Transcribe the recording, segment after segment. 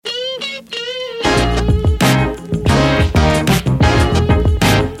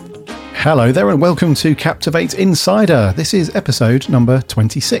Hello there and welcome to Captivate Insider. This is episode number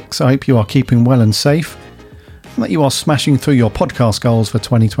 26. I hope you are keeping well and safe and that you are smashing through your podcast goals for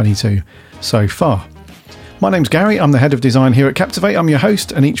 2022 so far. My name's Gary, I'm the head of design here at Captivate. I'm your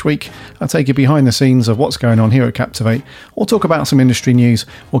host and each week I take you behind the scenes of what's going on here at Captivate, or talk about some industry news,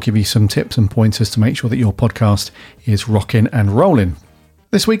 or give you some tips and pointers to make sure that your podcast is rocking and rolling.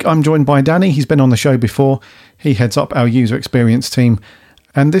 This week I'm joined by Danny. He's been on the show before. He heads up our user experience team.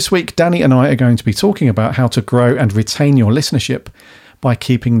 And this week, Danny and I are going to be talking about how to grow and retain your listenership by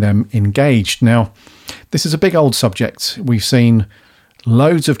keeping them engaged. Now, this is a big old subject. We've seen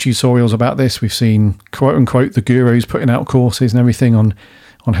loads of tutorials about this. We've seen, quote unquote, the gurus putting out courses and everything on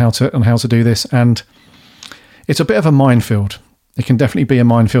how to do this. And it's a bit of a minefield. It can definitely be a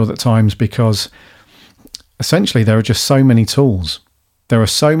minefield at times because essentially there are just so many tools. There are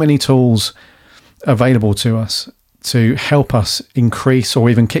so many tools available to us to help us increase or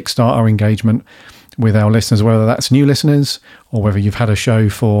even kickstart our engagement with our listeners, whether that's new listeners or whether you've had a show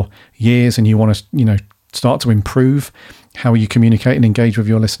for years and you want to, start to improve how you communicate and engage with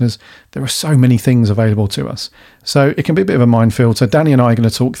your listeners. There are so many things available to us. So it can be a bit of a minefield. So Danny and I are going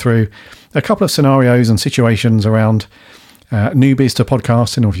to talk through a couple of scenarios and situations around newbies to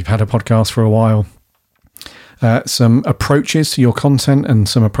podcasting, or if you've had a podcast for a while, some approaches to your content and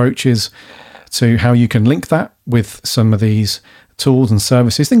some approaches to how you can link that with some of these tools and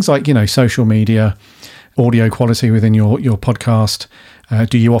services, things like, social media, audio quality within your podcast.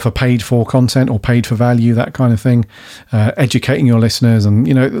 Do you offer paid for content or paid for value, that kind of thing, educating your listeners and,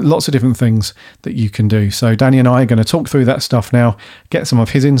 lots of different things that you can do. So Danny and I are going to talk through that stuff now, get some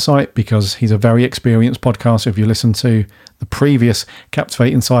of his insight because he's a very experienced podcaster. If you listen to the previous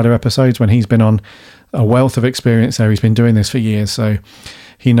Captivate Insider episodes when he's been on, a wealth of experience there. He's been doing this for years. So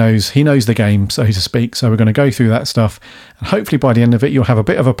he knows the game, so to speak. So we're going to go through that stuff. And hopefully by the end of it, you'll have a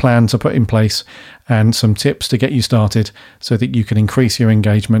bit of a plan to put in place and some tips to get you started so that you can increase your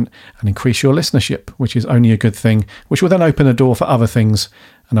engagement and increase your listenership, which is only a good thing, which will then open a door for other things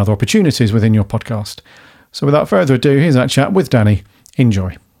and other opportunities within your podcast. So without further ado, here's that chat with Danny.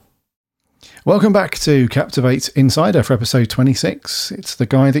 Enjoy. Welcome back to Captivate Insider for episode 26. It's the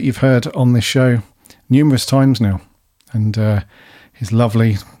guy that you've heard on this show numerous times now. And his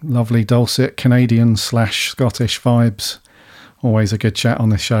lovely, lovely dulcet Canadian/Scottish vibes. Always a good chat on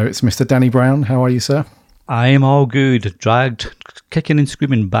this show. It's Mr. Danny Brown. How are you, sir? I am all good. Dragged, kicking and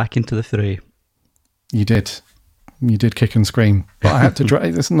screaming back into the fray. You did kick and scream. But I had to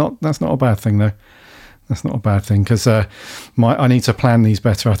drag. That's not a bad thing, though. That's not a bad thing because I need to plan these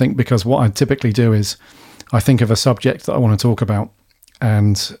better, I think, because what I typically do is I think of a subject that I want to talk about,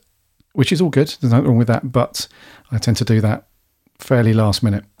 and which is all good. There's nothing wrong with that, but I tend to do that fairly last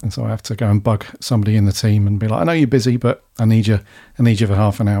minute, and so I have to go and bug somebody in the team and be like, I know you're busy, but I need you for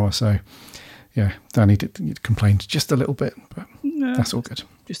half an hour. So yeah, Danny did complain just a little bit, but that's all good.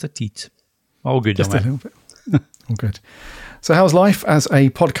 Just a teat. All good. Just a little bit. All good. So how's life as a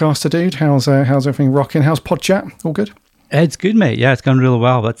podcaster, dude? How's everything rocking? How's PodChat? All good? It's good, mate. Yeah, it's going really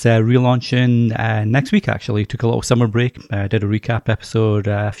well. That's relaunching next week, actually. Took a little summer break. Did a recap episode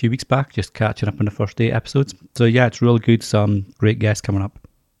a few weeks back, just catching up on the first 8 episodes. So yeah, it's really good. Some great guests coming up.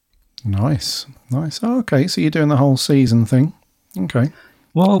 Nice. Oh, okay, so you're doing the whole season thing. Okay.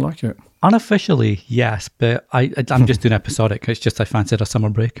 Well, I like it. Unofficially, yes, but I'm just doing episodic. It's just I fancied a summer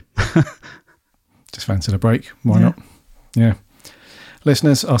break. Just fancied a break. Why not? Yeah.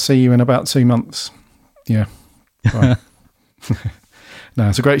 Listeners, I'll see you in about 2 months. Yeah. Right. No,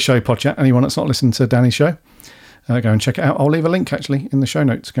 it's a great show, PodChat. Anyone that's not listened to Danny's show, go and check it out. I'll leave a link actually in the show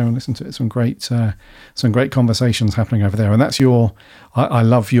notes. Go and listen to it. Some great conversations happening over there. And that's I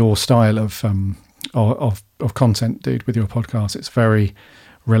love your style of content, dude, with your podcast. It's very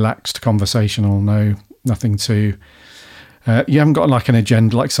relaxed, conversational. Nothing too. You haven't got like an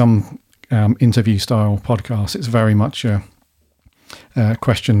agenda like some interview style podcast. It's very much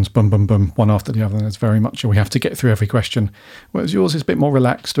questions, boom, boom, boom, one after the other. And it's very much we have to get through every question. Whereas yours is a bit more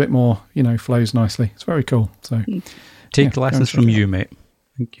relaxed, a bit more, flows nicely. It's very cool. So take lessons from you, mate.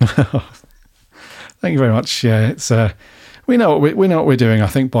 Thank you. Thank you very much. Yeah, it's we know what we're doing. I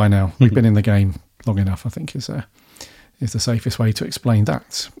think by now we've been in the game long enough. I think is the safest way to explain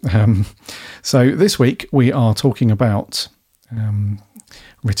that. So this week we are talking about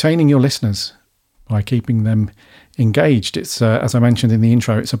retaining your listeners by keeping them engaged. It's as I mentioned in the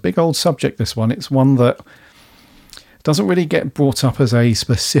intro, it's a big old subject, this one. It's one that doesn't really get brought up as a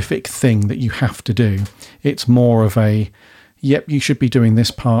specific thing that you have to do. It's more of a, yep, you should be doing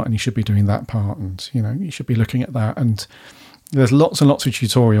this part and you should be doing that part, and you should be looking at that. And there's lots and lots of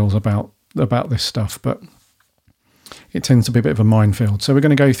tutorials about this stuff, but it tends to be a bit of a minefield. So we're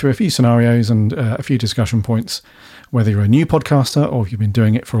going to go through a few scenarios and a few discussion points, whether you're a new podcaster or if you've been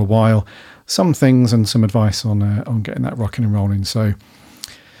doing it for a while, some things and some advice on getting that rocking and rolling. So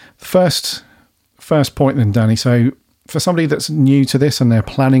the first point then, Danny. So for somebody that's new to this and they're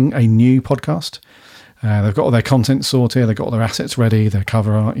planning a new podcast, they've got all their content sorted, they've got all their assets ready, their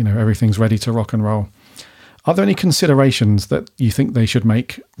cover art, everything's ready to rock and roll. Are there any considerations that you think they should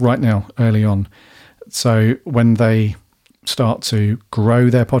make right now, early on? So when they start to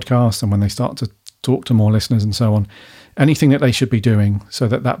grow their podcast and when they start to talk to more listeners and so on, anything that they should be doing so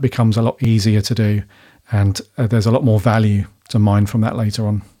that becomes a lot easier to do and there's a lot more value to mine from that later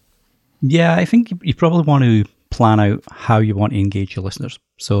on? Yeah, I think you probably want to plan out how you want to engage your listeners.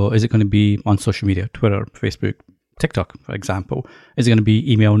 So is it going to be on social media, Twitter, Facebook, TikTok, for example? Is it going to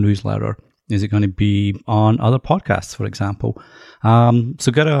be email newsletter? Is it going to be on other podcasts, for example?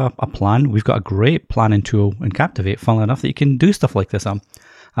 So get a plan. We've got a great planning tool in Captivate, funnily enough, that you can do stuff like this on.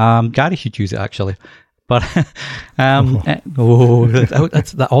 Gary should use it, actually. But all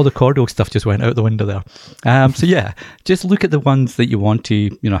the Cordo stuff just went out the window there. So yeah, just look at the ones that you want to,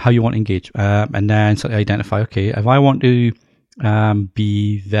 how you want to engage, and then sort of identify, okay, if I want to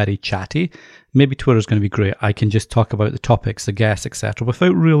be very chatty, maybe Twitter is going to be great. I can just talk about the topics, the guests, etc.,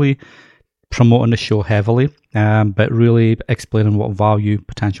 without really promoting the show heavily, but really explaining what value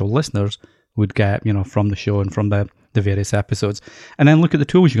potential listeners would get, from the show and from the various episodes. And then look at the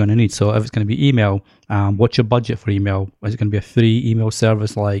tools you're going to need. So if it's going to be email, what's your budget for email? Is it going to be a free email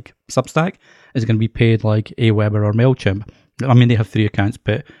service like Substack? Is it going to be paid like Aweber or MailChimp? I mean, they have 3 accounts,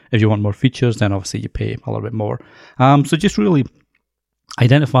 but if you want more features, then obviously you pay a little bit more. So just really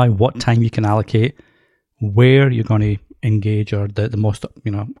identify what time you can allocate, where you're going to engage, or the most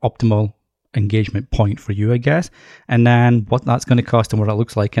optimal engagement point for you, I guess, and then what that's going to cost and what it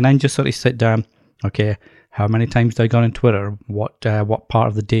looks like, and then just sort of sit down. Okay, how many times do I go on Twitter? What part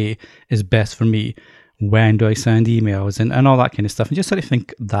of the day is best for me? When do I send emails and all that kind of stuff? And just sort of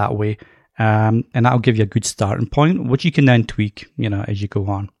think that way, and that'll give you a good starting point, which you can then tweak, as you go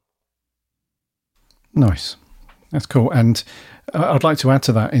on. Nice, that's cool. And I'd like to add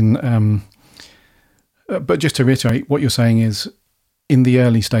to that but just to reiterate, what you're saying is, in the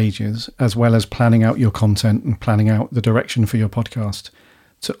early stages, as well as planning out your content and planning out the direction for your podcast,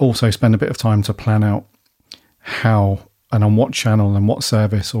 to also spend a bit of time to plan out how and on what channel and what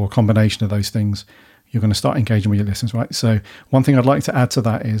service or a combination of those things you're going to start engaging with your listeners, right? So one thing I'd like to add to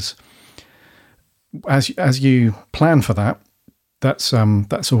that is, as you plan for that, that's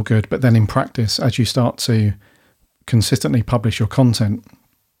all good. But then in practice, as you start to consistently publish your content,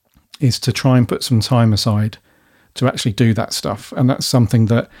 is to try and put some time aside to actually do that stuff. And that's something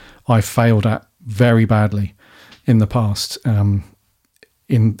that I've failed at very badly in the past. I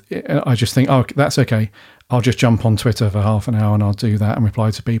just think, oh, that's okay. I'll just jump on Twitter for half an hour and I'll do that and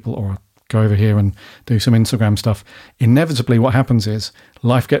reply to people, or I'll go over here and do some Instagram stuff. Inevitably, what happens is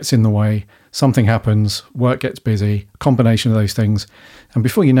life gets in the way, something happens, work gets busy, combination of those things. And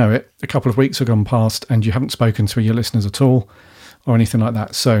before you know it, a couple of weeks have gone past and you haven't spoken to your listeners at all or anything like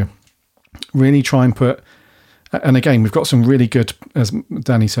that. So really try and and again, we've got some really good, as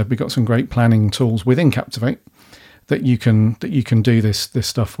Danny said, we've got some great planning tools within Captivate that you can do this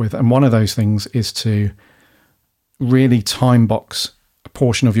stuff with. And one of those things is to really time box a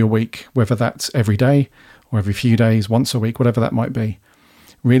portion of your week, whether that's every day or every few days, once a week, whatever that might be.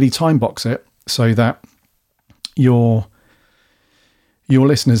 Really time box it so that your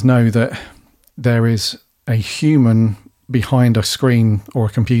listeners know that there is a human behind a screen or a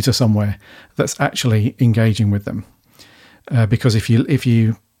computer somewhere that's actually engaging with them. Because if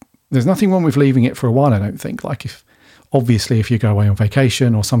you there's nothing wrong with leaving it for a while, I don't think. Like if you go away on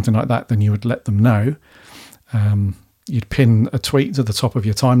vacation or something like that, then you would let them know. You'd pin a tweet to the top of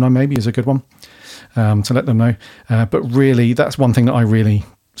your timeline, maybe, is a good one, to let them know. But really, that's one thing that I really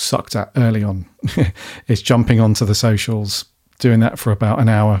sucked at early on, is jumping onto the socials, doing that for about an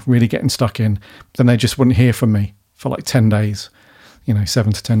hour, really getting stuck in. Then they just wouldn't hear from me for like 10 days,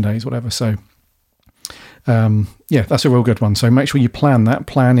 7 to 10 days, whatever. So, that's a real good one. So make sure you plan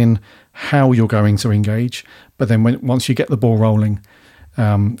in how you're going to engage. But then once you get the ball rolling,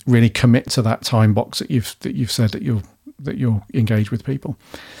 really commit to that time box that you've said that you'll engage with people.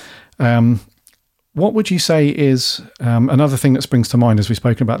 What would you say is another thing that springs to mind as we've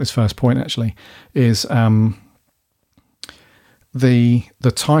spoken about this first point actually is the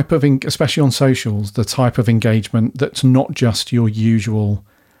type of, especially on socials, the type of engagement that's not just your usual,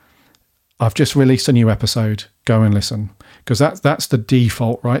 I've just released a new episode, go and listen. Because that's the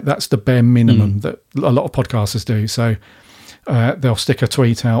default, right? That's the bare minimum that a lot of podcasters do. So they'll stick a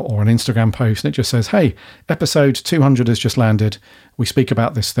tweet out or an Instagram post and it just says, hey, episode 200 has just landed. We speak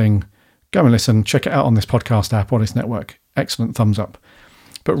about this thing. Go and listen. Check it out on this podcast app or this network. Excellent, thumbs up.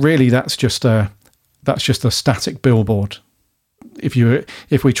 But really, that's just a static billboard.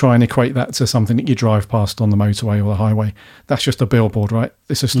 If we try and equate that to something that you drive past on the motorway or the highway, that's just a billboard, right?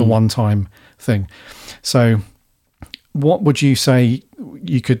 It's just a one-time thing. So what would you say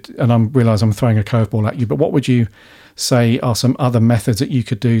you could, and I realise I'm throwing a curveball at you, but what would you say are some other methods that you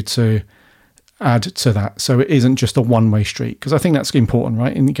could do to add to that so it isn't just a one-way street? Because I think that's important,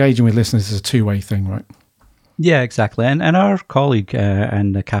 right? Engaging with listeners is a two-way thing, right? Yeah, exactly. And our colleague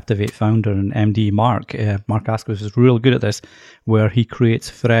and the Captivate founder and MD, Mark Asquith, is really good at this, where he creates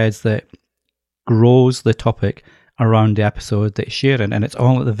threads that grows the topic around the episode that he's sharing. And it's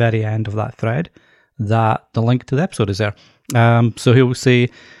all at the very end of that thread that the link to the episode is there. So he'll say,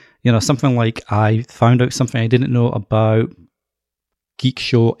 something like, I found out something I didn't know about Geek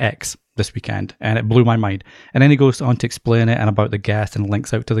Show X this weekend, and it blew my mind. And then he goes on to explain it and about the guest and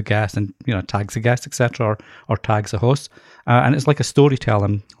links out to the guest and tags the guest, etc., or tags the host. And it's like a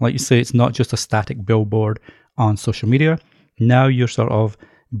storytelling. Like you say, it's not just a static billboard on social media. Now you're sort of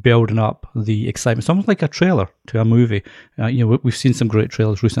building up the excitement. It's almost like a trailer to a movie. We've seen some great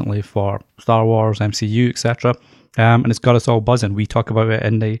trailers recently for Star Wars, MCU, etc., and it's got us all buzzing. We talk about it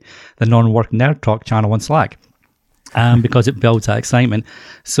in the Non-Work Nerd Talk channel on Slack. Because it builds that excitement.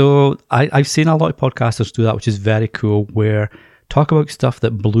 So I've seen a lot of podcasters do that, which is very cool, where talk about stuff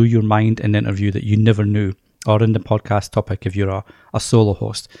that blew your mind in an interview that you never knew, or in the podcast topic if you're a solo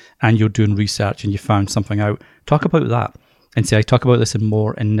host and you're doing research and you found something out. Talk about that and say, I talk about this and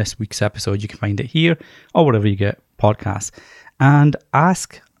more in this week's episode. You can find it here or wherever you get podcasts. And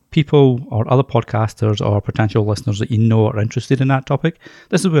ask people or other podcasters or potential listeners that you know are interested in that topic.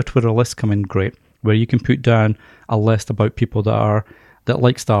 This is where Twitter lists come in great, where you can put down a list about people that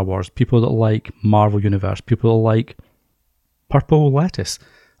like Star Wars, people that like Marvel Universe, people that like purple lettuce.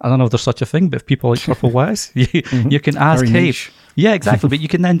 I don't know if there's such a thing, but if people like purple lettuce, you can ask, hey, yeah, exactly. But you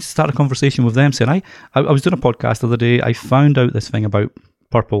can then start a conversation with them saying, I was doing a podcast the other day, I found out this thing about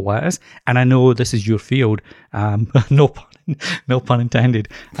purple lettuce, and I know this is your field. No pun intended.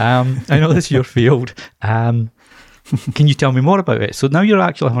 I know this is your field. Can you tell me more about it? So now you're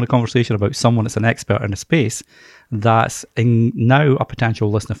actually having a conversation about someone that's an expert in a space that's now a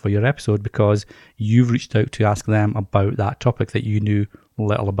potential listener for your episode because you've reached out to ask them about that topic that you knew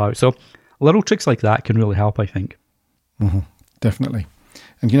little about. So little tricks like that can really help, I think. Mm-hmm. Definitely.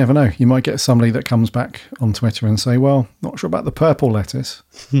 And you never know. You might get somebody that comes back on Twitter and say, well, not sure about the purple lettuce,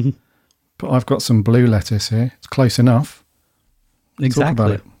 but I've got some blue lettuce here. It's close enough. Exactly. Talk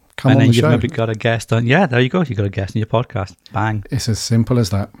about it. Come and on then the you've show. maybe got a guest on. Yeah, there you go. You got a guest on your podcast. Bang. It's as simple as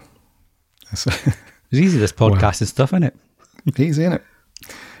that. It's easy, this podcasting stuff, isn't it? Easy, isn't it?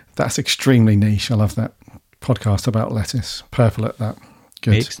 That's extremely niche. I love that. Podcast about lettuce. Purple at that.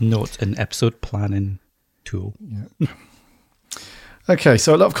 Good. Makes notes an episode planning tool. Yep. Okay,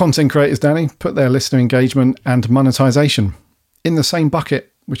 so a lot of content creators, Danny, put their listener engagement and monetization in the same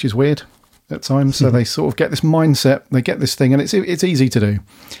bucket, which is weird at times. So they sort of get this mindset, they get this thing, and it's easy to do.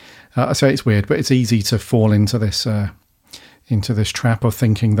 I say it's weird, but it's easy to fall into this trap of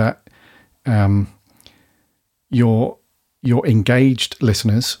thinking that your engaged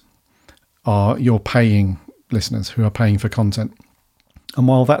listeners are your paying listeners who are paying for content. And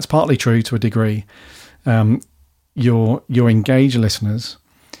while that's partly true to a degree, your engaged listeners,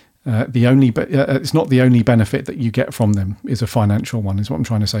 it's not the only benefit that you get from them is a financial one, is what I'm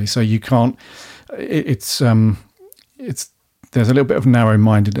trying to say. So you can't. There's a little bit of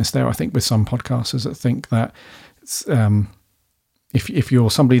narrow-mindedness there, I think, with some podcasters that think that it's, if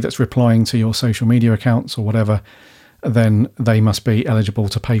you're somebody that's replying to your social media accounts or whatever, then they must be eligible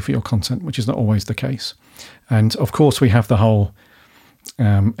to pay for your content, which is not always the case. And of course, we have the whole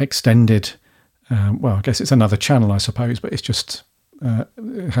extended. Well, I guess it's another channel, I suppose, but it's just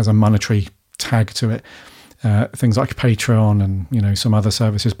it has a monetary tag to it. Things like Patreon and some other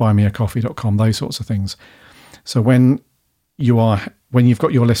services, buymeacoffee.com, those sorts of things. So when you've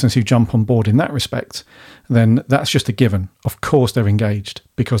got your listeners who jump on board in that respect, then that's just a given. Of course, they're engaged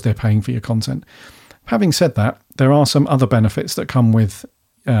because they're paying for your content. Having said that, there are some other benefits that come with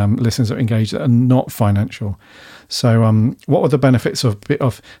listeners that are engaged that are not financial. So what are the benefits of,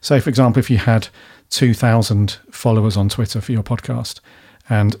 say, for example, if you had 2,000 followers on Twitter for your podcast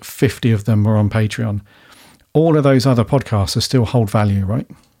and 50 of them were on Patreon, all of those other podcasts still hold value, right?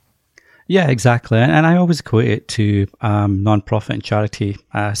 Yeah, exactly. And I always equate it to non-profit and charity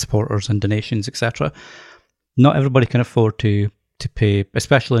supporters and donations, etc. Not everybody can afford to pay,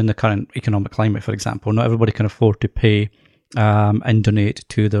 especially in the current economic climate, for example. Not everybody can afford to pay and donate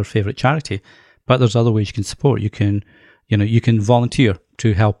to their favorite charity. But there's other ways you can support. You can volunteer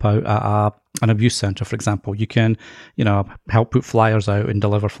to help out at an abuse centre, for example. You can, help put flyers out and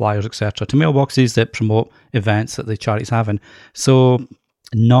deliver flyers, etc., to mailboxes that promote events that the charity's having. So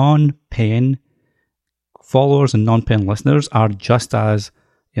non-paying followers and non-paying listeners are just as,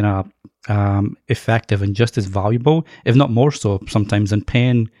 effective and just as valuable, if not more so, sometimes than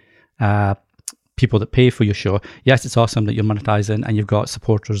paying people that pay for your show. Yes, it's awesome that you're monetizing and you've got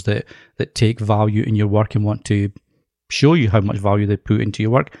supporters that take value in your work and want to show you how much value they put into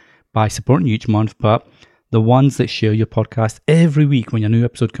your work by supporting you each month. But the ones that share your podcast every week when a new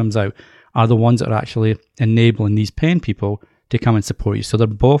episode comes out are the ones that are actually enabling these paying people to come and support you. So they're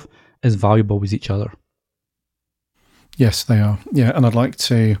both as valuable as each other. Yes, they are. Yeah, and I'd like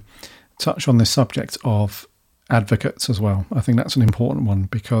to touch on this subject of advocates as well. I think that's an important one,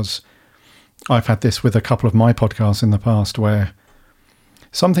 because I've had this with a couple of my podcasts in the past where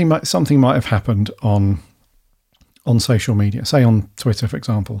something might have happened on social media, say on Twitter, for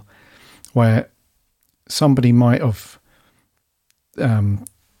example, where somebody might have their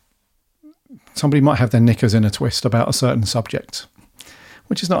knickers in a twist about a certain subject,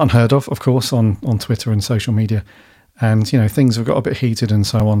 which is not unheard of course, on Twitter and social media. And, things have got a bit heated and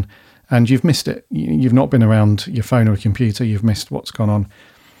so on, and you've missed it. You've not been around your phone or computer. You've missed what's gone on.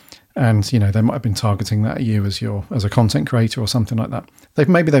 And, they might have been targeting that at you as a content creator or something like that.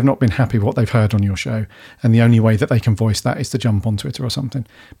 Maybe they've not been happy with what they've heard on your show, and the only way that they can voice that is to jump on Twitter or something.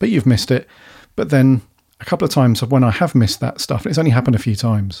 But you've missed it. But then a couple of times when I have missed that stuff, it's only happened a few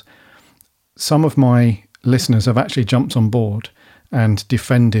times, some of my listeners have actually jumped on board and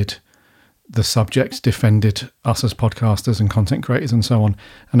defended the subject, defended us as podcasters and content creators and so on,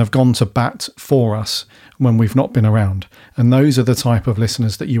 and have gone to bat for us when we've not been around. And those are the type of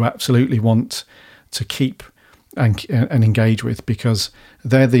listeners that you absolutely want to keep and engage with, because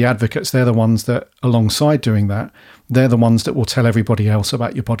they're the advocates. They're the ones that, alongside doing that, they're the ones that will tell everybody else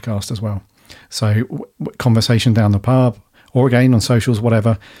about your podcast as well. So conversation down the pub, or again on socials,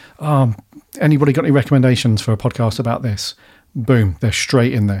 whatever. Anybody got any recommendations for a podcast about this? Boom, they're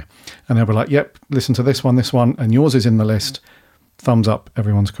straight in there. And they'll be like, yep, listen to this one, and yours is in the list. Thumbs up,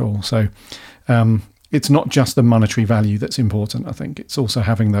 everyone's cool. So it's not just the monetary value that's important, I think. It's also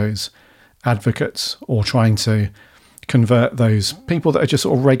having those advocates, or trying to convert those people that are just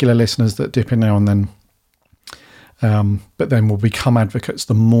sort of regular listeners that dip in now and then, but then will become advocates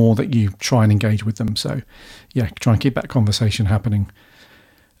the more that you try and engage with them. So yeah, try and keep that conversation happening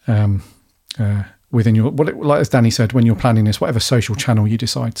within your, like as Danny said, when you're planning this, whatever social channel you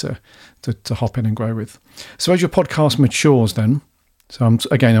decide to hop in and grow with. So as your podcast matures then, so I'm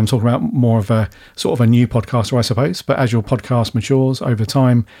talking about more of a sort of a new podcaster, I suppose, but as your podcast matures over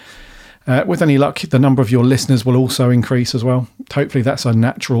time, with any luck, the number of your listeners will also increase as well. Hopefully that's a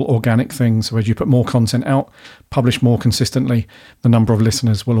natural, organic thing. So as you put more content out, publish more consistently, the number of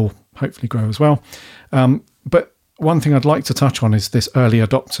listeners will all hopefully grow as well. But one thing I'd like to touch on is this early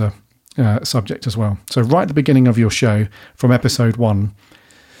adopter subject as well. So right at the beginning of your show, from episode 1,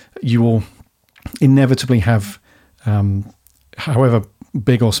 you will inevitably have, however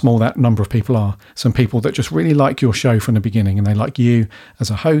big or small that number of people are, some people that just really like your show from the beginning, and they like you as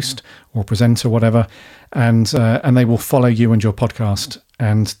a host or presenter, whatever, and they will follow you and your podcast.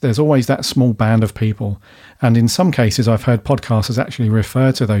 And there's always that small band of people, and in some cases I've heard podcasters actually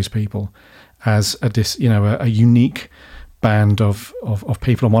refer to those people as a unique band of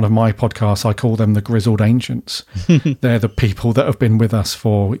people. On one of my podcasts, I call them the grizzled ancients. They're the people that have been with us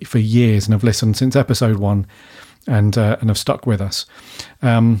for years and have listened since episode 1 and have stuck with us.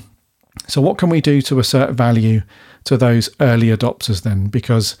 So what can we do to assert value to those early adopters then?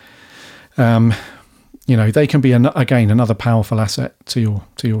 Because they can be another powerful asset to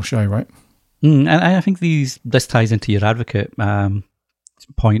your show, right? And I think this ties into your advocate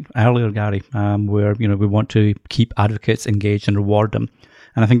point earlier, Gary, where we want to keep advocates engaged and reward them.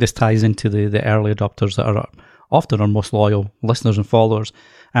 And I think this ties into the early adopters that are often our most loyal listeners and followers.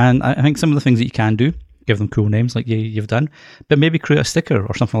 And I think some of the things that you can do, give them cool names like you've done, but maybe create a sticker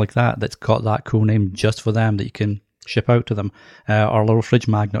or something like that's got that cool name just for them that you can ship out to them, or a little fridge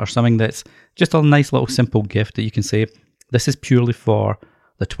magnet or something that's just a nice little simple gift that you can say, this is purely for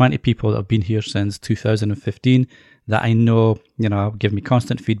the 20 people that have been here since 2015 that I know, give me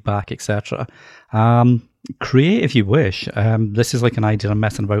constant feedback, etc. Create if you wish. This is like an idea I'm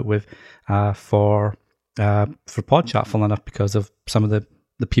messing about with for PodChat, funnily enough, because of some of the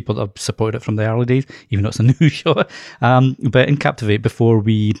people that have supported it from the early days, even though it's a new show. But in Captivate, before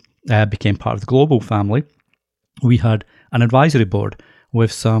we became part of the global family, we had an advisory board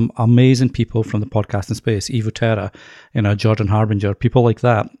with some amazing people from the podcasting space, Evo Terra, Jordan Harbinger, people like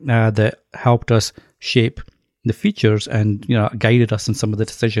that, that helped us shape the features and, guided us in some of the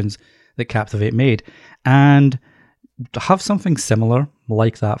decisions that Captivate made. And have something similar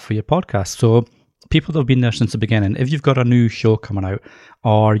like that for your podcast. So people that have been there since the beginning, if you've got a new show coming out,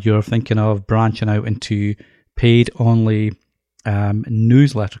 or you're thinking of branching out into paid only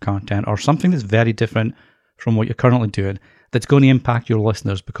newsletter content, or something that's very different from what you're currently doing, that's going to impact your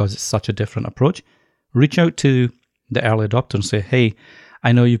listeners because it's such a different approach, reach out to the early adopter and say, hey,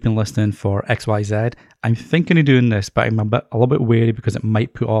 I know you've been listening for XYZ. I'm thinking of doing this, but I'm a little bit wary because it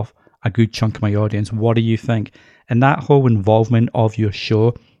might put off a good chunk of my audience. What do you think? And that whole involvement of your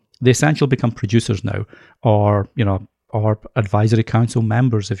show, they essentially become producers now, or advisory council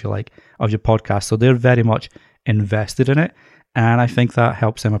members, if you like, of your podcast. So they're very much invested in it. And I think that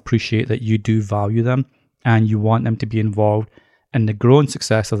helps them appreciate that you do value them and you want them to be involved in the growing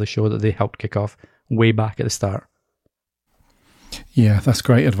success of the show that they helped kick off way back at the start. Yeah, that's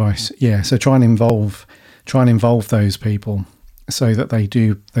great advice. Yeah, so try and involve those people so that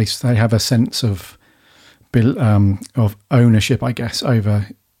they have a sense of ownership, I guess, over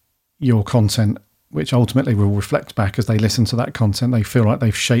your content, which ultimately will reflect back as they listen to that content. They feel like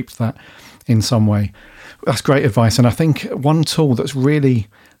they've shaped that in some way. That's great advice. And I think one tool that's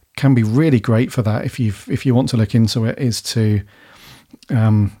can be really great for that, if you want to look into it, is to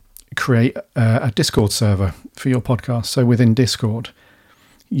create a Discord server for your podcast. So within Discord,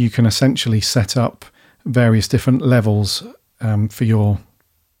 you can essentially set up various different levels for your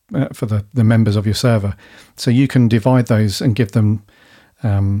for the members of your server. So you can divide those and give them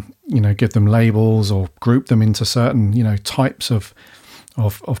labels or group them into certain types of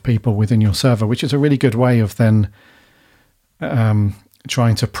people within your server, which is a really good way of then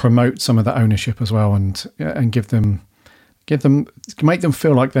trying to promote some of the ownership as well, and make them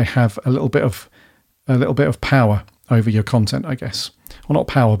feel like they have a little bit of power over your content, I guess. Well, not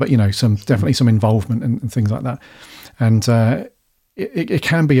power, but definitely some involvement and things like that. And it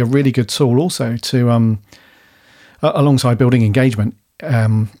can be a really good tool also to alongside building engagement,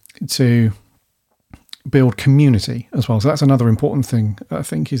 to build community as well. So that's another important thing, I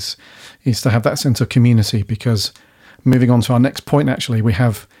think, is to have that sense of community. Because moving on to our next point, actually, we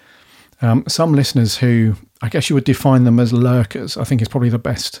have some listeners who, I guess you would define them as lurkers, I think is probably the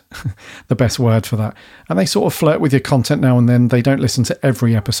best word for that. And they sort of flirt with your content now and then. They don't listen to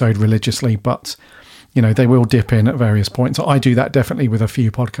every episode religiously, but they will dip in at various points. I do that definitely with a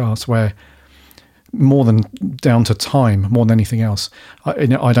few podcasts where, more than down to time, more than anything else,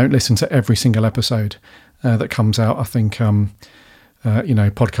 I don't listen to every single episode that comes out. I think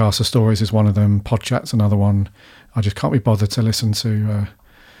Podcaster Stories is one of them. Podchat's another one. I just can't be bothered to listen to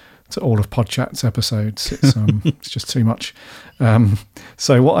all of Podchat's episodes. It's it's just too much.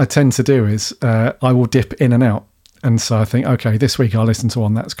 So what I tend to do is I will dip in and out. And so I think, okay, this week I'll listen to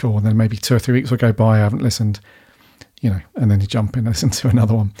one, that's cool. And then maybe 2 or 3 weeks will go by, I haven't listened, and then you jump in and listen to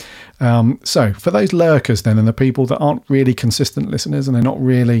another one. So for those lurkers then, and the people that aren't really consistent listeners, and they're not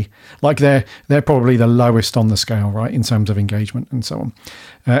really, like they're probably the lowest on the scale, right, in terms of engagement and so on.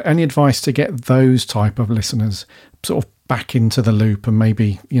 Any advice to get those type of listeners sort of back into the loop and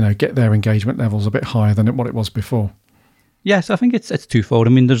maybe, get their engagement levels a bit higher than what it was before? Yes, I think it's twofold. I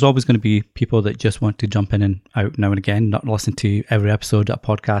mean, there's always going to be people that just want to jump in and out now and again, not listen to every episode that a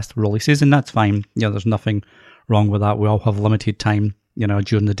podcast releases, and that's fine. There's nothing wrong with that. We all have limited time,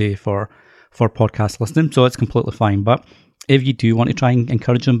 during the day for podcast listening, so it's completely fine. But if you do want to try and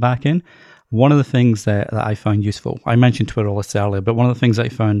encourage them back in, one of the things that I found useful, I mentioned Twitter lists earlier, but one of the things that I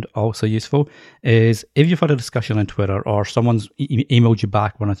found also useful is if you've had a discussion on Twitter, or someone's emailed you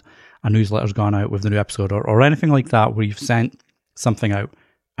back when a newsletter's gone out with the new episode, or anything like that, where you've sent something out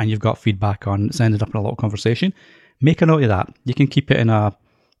and you've got feedback on, it's ended up in a little conversation, make a note of that. You can keep it in a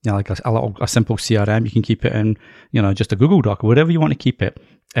simple CRM. You can keep it in, just a Google Doc, or whatever you want to keep it.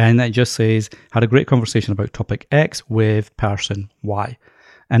 And it just says, had a great conversation about topic X with person Y.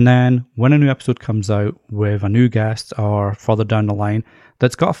 And then when a new episode comes out with a new guest, or further down the line,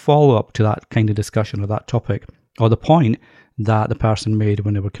 that's got a follow-up to that kind of discussion or that topic, or the point that the person made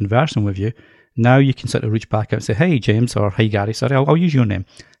when they were conversing with you, now you can sort of reach back out and say, hey, James, or hey, Gary, sorry, I'll use your name.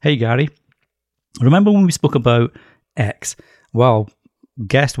 Hey, Gary, remember when we spoke about X? Well,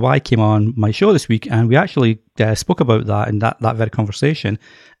 guest Y came on my show this week, and we actually spoke about that in that very conversation,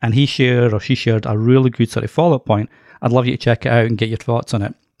 and he shared, or she shared, a really good sort of follow-up point. I'd love you to check it out and get your thoughts on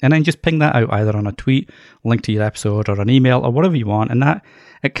it. And then just ping that out either on a tweet, link to your episode, or an email, or whatever you want. And that,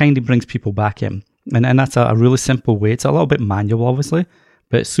 it kind of brings people back in. And that's a really simple way. It's a little bit manual, obviously,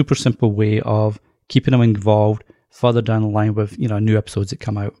 but it's a super simple way of keeping them involved further down the line with, new episodes that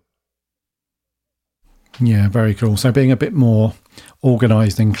come out. Yeah, very cool. So being a bit more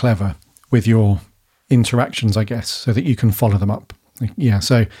organised and clever with your interactions, I guess, so that you can follow them up. Yeah,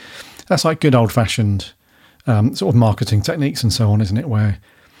 so that's like good old-fashioned sort of marketing techniques and so on, isn't it? Where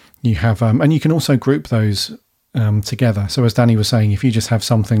you have, and you can also group those together. So as Danny was saying, if you just have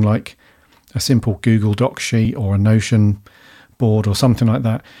something like a simple Google Doc sheet or a Notion board or something like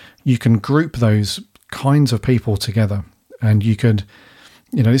that, you can group those kinds of people together. And you could,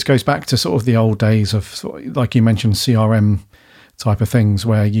 this goes back to sort of the old days of, like you mentioned, CRM type of things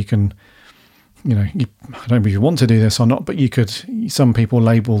where you can, I don't know if you want to do this or not, but some people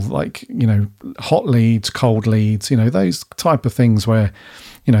label like, hot leads, cold leads, those type of things where,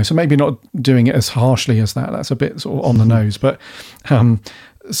 so maybe not doing it as harshly as that. That's a bit sort of on the nose, but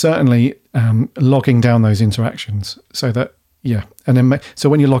certainly logging down those interactions so that, and then so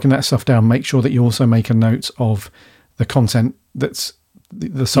when you're logging that stuff down, make sure that you also make a note of the content that's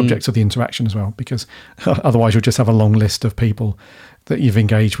the subject of the interaction as well, because otherwise you'll just have a long list of people that you've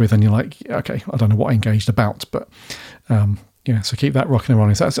engaged with and you're like, okay, I don't know what I engaged about, but so keep that rocking and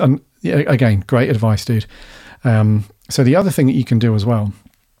rolling. So that's, again, great advice, dude. So the other thing that you can do as well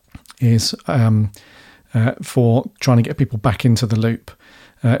is for trying to get people back into the loop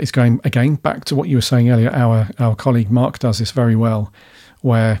is going, again, back to what you were saying earlier. Our colleague Mark does this very well,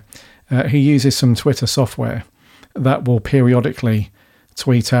 where he uses some Twitter software that will periodically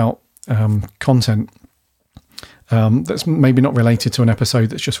tweet out content that's maybe not related to an episode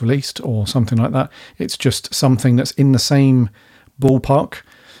that's just released or something like that. It's just something that's in the same ballpark,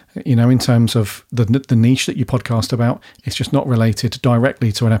 in terms of the niche that you podcast about. It's just not related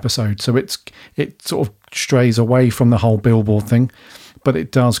directly to an episode. So it sort of strays away from the whole billboard thing, but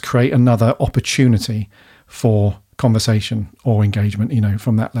it does create another opportunity for conversation or engagement,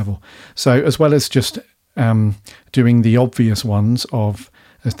 from that level. So as well as just doing the obvious ones of,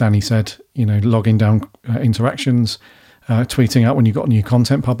 as Danny said, logging down interactions, tweeting out when you've got new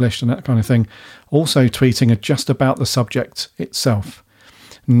content published and that kind of thing. Also tweeting just about the subject itself,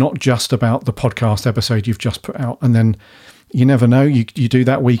 not just about the podcast episode you've just put out. And then you never know, you do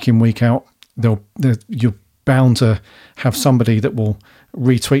that week in, week out, you're bound to have somebody that will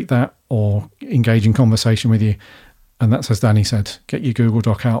retweet that or engage in conversation with you. And that's, as Danny said, get your Google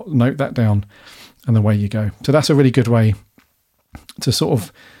Doc out, note that down, and away you go. So that's a really good way to sort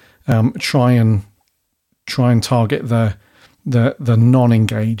of try and target the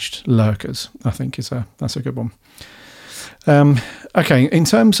non-engaged lurkers. I think that's a good one. Okay, in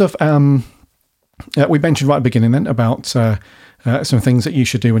terms of we mentioned right at the beginning then about some things that you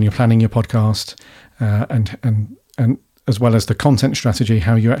should do when you're planning your podcast, and as well as the content strategy,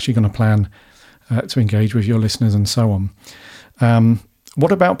 how you're actually going to plan to engage with your listeners and so on.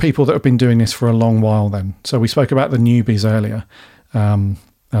 What about people that have been doing this for a long while then? So we spoke about the newbies earlier.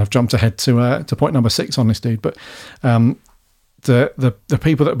 I've jumped ahead to point number 6 on this, dude, but the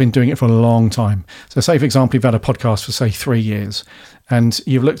people that have been doing it for a long time. So say, for example, you've had a podcast for, say, 3 years and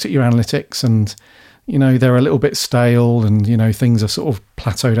you've looked at your analytics and, they're a little bit stale and, things are sort of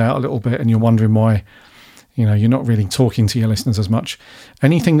plateaued out a little bit and you're wondering why, you're not really talking to your listeners as much.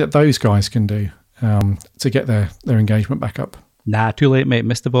 Anything that those guys can do to get their engagement back up? Nah, too late, mate.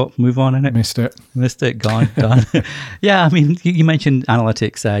 Missed the boat. Move on, innit? Missed it. Gone. Done. Yeah, I mean, you mentioned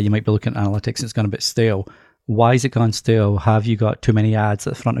analytics. You might be looking at analytics. It's gone a bit stale. Why is it gone stale? Have you got too many ads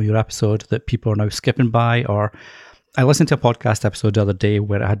at the front of your episode that people are now skipping by? Or I listened to a podcast episode the other day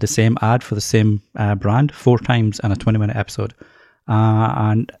where it had the same ad for the same brand 4 times in a 20-minute episode.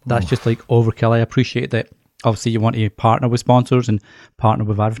 And that's just like overkill. I appreciate that. Obviously, you want to partner with sponsors and partner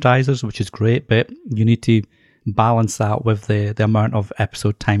with advertisers, which is great, but you need to balance that with the amount of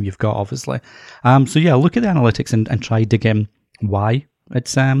episode time you've got, obviously. So yeah, look at the analytics and try dig in why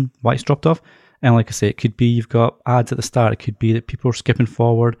it's dropped off. And like I say, it could be you've got ads at the start. It could be that people are skipping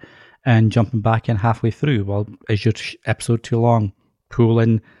forward and jumping back in halfway through. Well, is your episode too long? Pull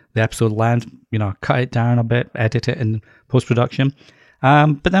in the episode length, cut it down a bit, edit it in post-production.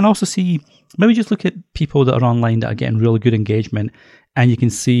 But then also maybe just look at people that are online that are getting really good engagement, and you can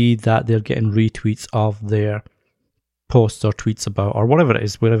see that they're getting retweets of their posts or tweets about, or whatever it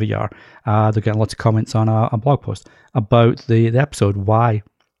is, wherever you are. They're getting lots of comments on a blog post about the episode. Why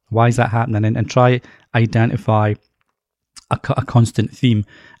is that happening? And try identify a constant theme.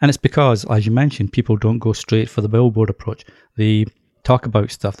 And it's because, as you mentioned, people don't go straight for the billboard approach. They talk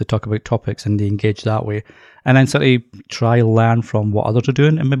about stuff, they talk about topics, and they engage that way. And then sort of try learn from what others are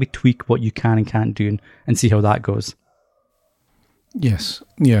doing and maybe tweak what you can and can't do and see how that goes. Yes.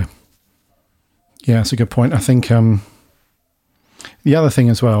 Yeah. Yeah, that's a good point. I think The other thing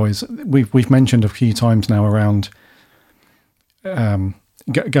as well is we've mentioned a few times now around go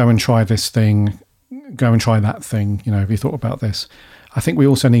and try this thing, go and try that thing. You know, have you thought about this? I think we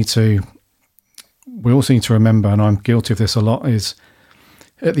also need to remember, and I'm guilty of this a lot, is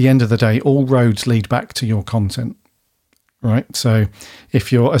at the end of the day, all roads lead back to your content, right? So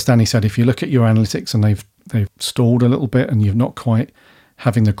if you're, as Danny said, if you look at your analytics and they've stalled a little bit and you're not quite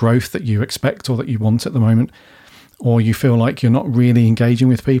having the growth that you expect or that you want at the moment, or you feel like you're not really engaging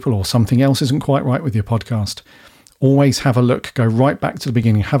with people, or something else isn't quite right with your podcast, always have a look, go right back to the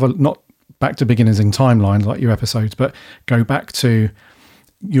beginning, not back to beginners in timelines like your episodes, but go back to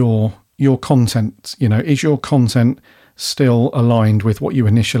your content. You know, is your content still aligned with what you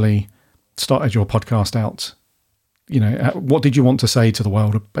initially started your podcast out? You know, what did you want to say to the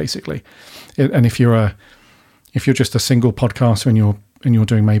world, basically? And if you're just a single podcaster and you're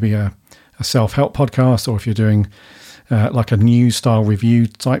doing maybe a self-help podcast, or if you're doing like a news style review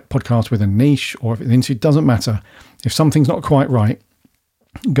type podcast with a niche, or if it doesn't matter. If something's not quite right,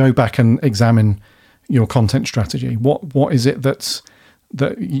 go back and examine your content strategy. What is it that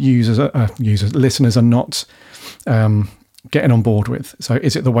listeners are not getting on board with? So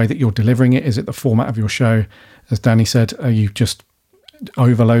is it the way that you're delivering it? Is it the format of your show? As Danny said, are you just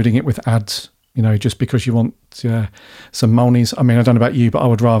overloading it with ads, you know, just because you want some monies? I mean, I don't know about you, but I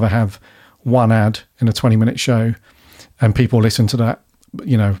would rather have one ad in a 20-minute show and people listen to that,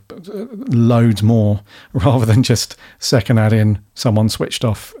 you know, loads more, rather than just second ad in, someone switched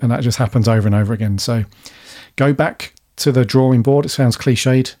off, and that just happens over and over again. So go back to the drawing board. It sounds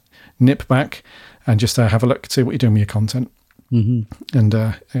cliched. Nip back and just have a look, see what you're doing with your content, and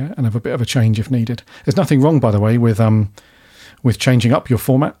have a bit of a change if needed. There's nothing wrong, by the way, with changing up your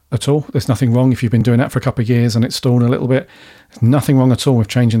format at all. There's nothing wrong if you've been doing that for a couple of years and it's stalled a little bit. There's nothing wrong at all with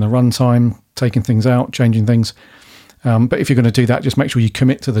changing the runtime, taking things out, changing things. But if you're going to do that, just make sure you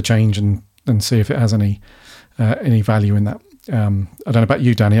commit to the change and see if it has any value in that. I don't know about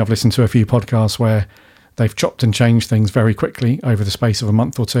you, Danny. I've listened to a few podcasts where they've chopped and changed things very quickly over the space of a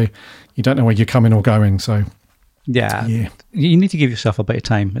month or two. You don't know where you're coming or going. So yeah, you need to give yourself a bit of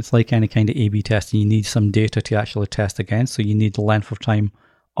time. It's like any kind of A/B testing. You need some data to actually test against. So you need the length of time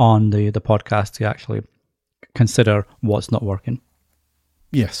on the podcast to actually consider what's not working.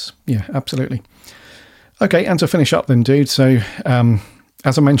 Yes, yeah, absolutely. Okay, and to finish up then, dude, so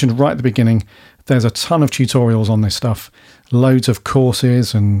as I mentioned right at the beginning, there's a ton of tutorials on this stuff, loads of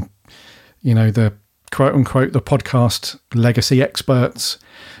courses, and, you know, the quote-unquote, the podcast legacy experts,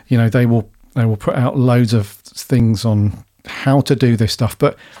 you know, they will put out loads of things on how to do this stuff.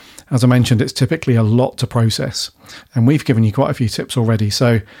 But as I mentioned, it's typically a lot to process, and we've given you quite a few tips already.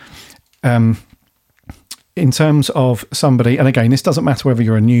 So in terms of somebody, and again, this doesn't matter whether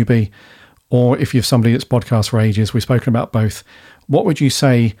you're a newbie or if you're somebody that's podcast for ages, we've spoken about both. What would you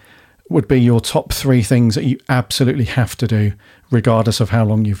say would be your top 3 things that you absolutely have to do, regardless of how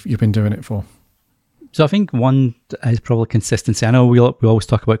long you've been doing it for? So I think one is probably consistency. I know we always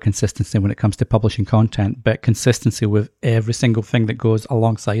talk about consistency when it comes to publishing content, but consistency with every single thing that goes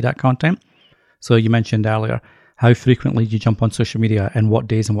alongside that content. So you mentioned earlier, how frequently you jump on social media and what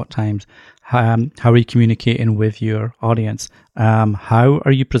days and what times. How are you communicating with your audience? How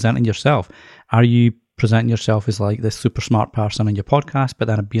are you presenting yourself? Are you presenting yourself as like this super smart person on your podcast, but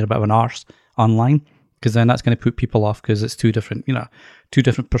then being a bit of an arse online? Because then that's going to put people off, because it's two different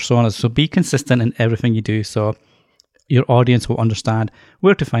personas. So be consistent in everything you do, so your audience will understand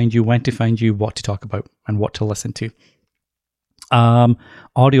where to find you, when to find you, what to talk about, and what to listen to.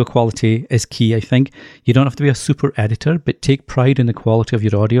 Audio quality is key. I think you don't have to be a super editor, but take pride in the quality of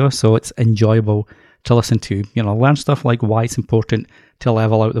your audio so it's enjoyable to listen to. You know, learn stuff like why it's important to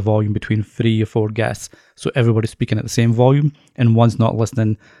level out the volume between 3 or 4 guests, so everybody's speaking at the same volume and one's not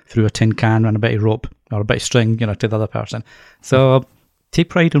listening through a tin can and a bit of rope or a bit of string, you know, to the other person. So take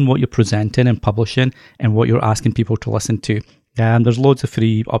pride in what you're presenting and publishing and what you're asking people to listen to. And there's loads of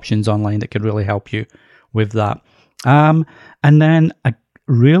free options online that can really help you with that. And then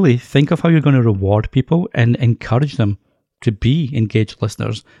really think of how you're going to reward people and encourage them to be engaged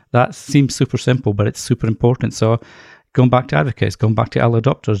listeners. That seems super simple, but it's super important. So going back to advocates, going back to early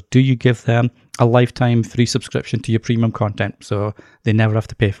adopters, do you give them a lifetime free subscription to your premium content so they never have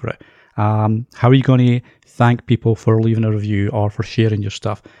to pay for it? How are you going to thank people for leaving a review or for sharing your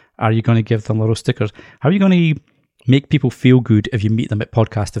stuff? Are you going to give them little stickers? How are you going to make people feel good if you meet them at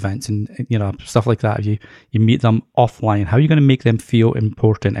podcast events and, you know, stuff like that? If you meet them offline, how are you going to make them feel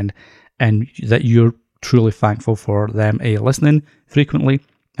important and that you're truly thankful for them listening frequently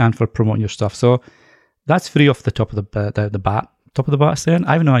and for promoting your stuff? So that's 3 off the top of the bat. Top of the bat, saying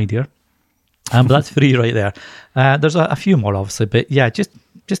I have no idea. But that's free right there. There's a few more, obviously, but yeah, just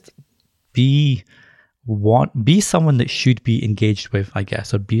be someone that should be engaged with, I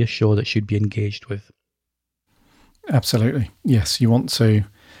guess, or be a show that should be engaged with. Absolutely. Yes, you want to.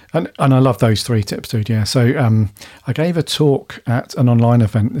 And I love those 3 tips, dude. Yeah. So I gave a talk at an online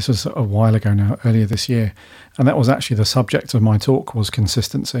event. This was a while ago now, earlier this year. And that was actually the subject of my talk was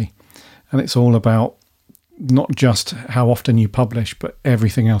consistency. And it's all about not just how often you publish, but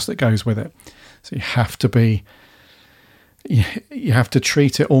everything else that goes with it. So you have to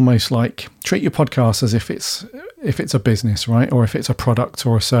treat it almost like, treat your podcast as if it's a business, right? Or if it's a product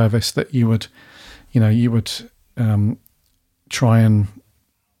or a service that you would try and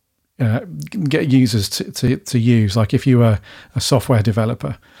get users to use. Like if you were a software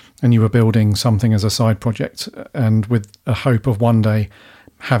developer and you were building something as a side project, and with a hope of one day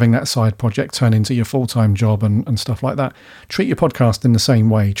having that side project turn into your full-time job and stuff like that, treat your podcast in the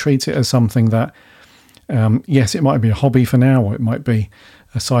same way. Treat it as something that, yes, it might be a hobby for now, or it might be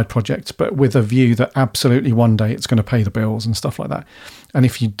a side project, but with a view that absolutely one day it's going to pay the bills and stuff like that. And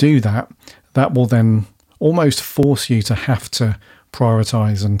if you do that, that will then almost force you to have to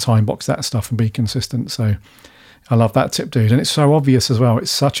prioritize and time box that stuff and be consistent. So I love that tip, dude. And it's so obvious as well.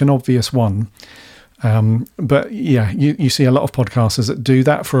 It's such an obvious one. But yeah, you see a lot of podcasters that do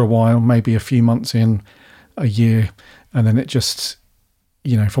that for a while, maybe a few months in, a year, and then it just,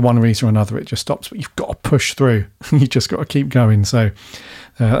 for one reason or another, it just stops. But you've got to push through. You just got to keep going. So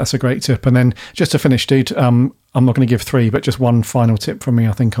that's a great tip. And then just to finish, dude, I'm not going to give 3, but just one final tip from me,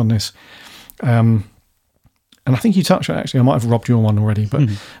 I think, on this. And I think you touched on it, actually. I might have robbed your one already, but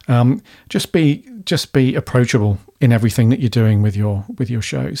just be approachable in everything that you're doing with your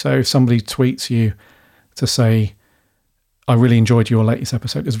show. So if somebody tweets you to say, "I really enjoyed your latest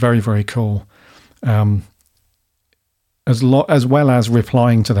episode. It's very, very cool," as well as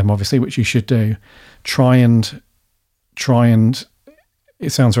replying to them, obviously, which you should do. Try and.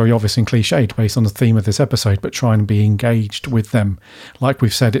 It sounds very obvious and cliched based on the theme of this episode, but try and be engaged with them. Like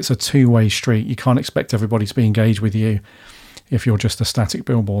we've said, it's a two-way street. You can't expect everybody to be engaged with you if you're just a static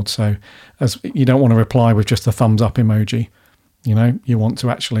billboard. So as you don't want to reply with just a thumbs up emoji, you want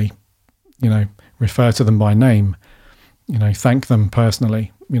to actually, refer to them by name, thank them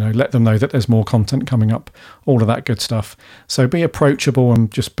personally, let them know that there's more content coming up, all of that good stuff. So be approachable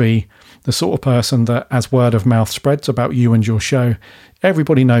and just be the sort of person that, as word of mouth spreads about you and your show,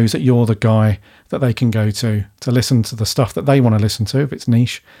 everybody knows that you're the guy that they can go to listen to the stuff that they want to listen to, if it's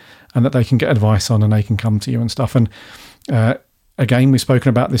niche, and that they can get advice on and they can come to you and stuff. And again, we've spoken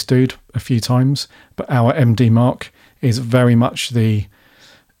about this dude a few times, but our MD Mark is very much it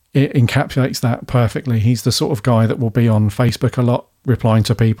encapsulates that perfectly. He's the sort of guy that will be on Facebook a lot, replying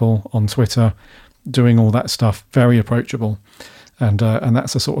to people, on Twitter, doing all that stuff, very approachable. And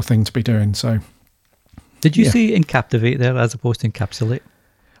that's the sort of thing to be doing. So, did you say encaptivate there as opposed to encapsulate?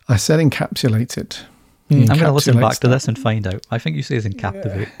 I said encapsulated. I'm going to listen back to this and find out. I think you say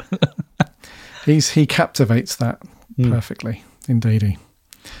encaptivate. Yeah. He captivates that perfectly, indeedy.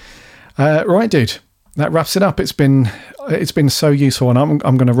 Right, dude. That wraps it up. It's been so useful, and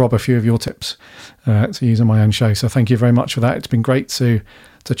I'm going to rob a few of your tips to use on my own show. So thank you very much for that. It's been great to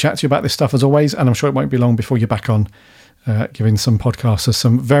chat to you about this stuff as always, and I'm sure it won't be long before you're back on giving some podcasters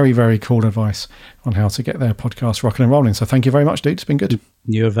some very, very cool advice on how to get their podcast rocking and rolling. So thank you very much, dude. It's been good.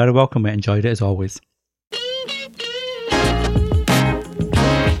 You're very welcome. I enjoyed it as always.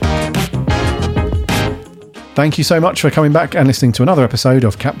 Thank you so much for coming back and listening to another episode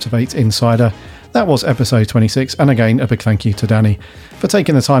of Captivate Insider. That was episode 26. And again, a big thank you to Danny for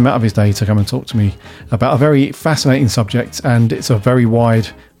taking the time out of his day to come and talk to me about a very fascinating subject. And it's a very wide,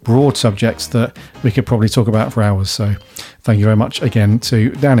 broad subject that we could probably talk about for hours. So thank you very much again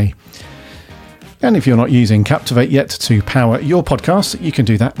to Danny. And if you're not using Captivate yet to power your podcast, you can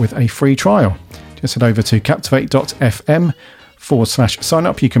do that with a free trial. Just head over to captivate.fm/sign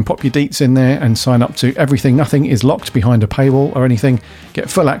up. You can pop your deets in there and sign up to everything. Nothing is locked behind a paywall or anything. Get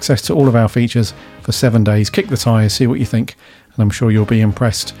full access to all of our features for 7 days. Kick the tires, see what you think, and I'm sure you'll be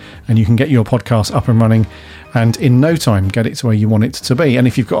impressed. And you can get your podcast up and running and in no time get it to where you want it to be. And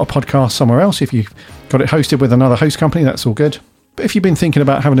if you've got a podcast somewhere else, if you've got it hosted with another host company, that's all good. But if you've been thinking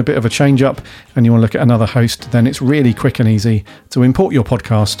about having a bit of a change up and you want to look at another host, then it's really quick and easy to import your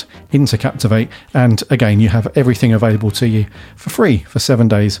podcast into Captivate. And again, you have everything available to you for free for 7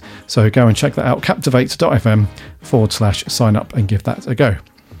 days. So go and check that out, captivate.fm/sign up, and give that a go.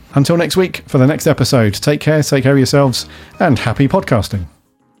 Until next week for the next episode, take care of yourselves, and happy podcasting.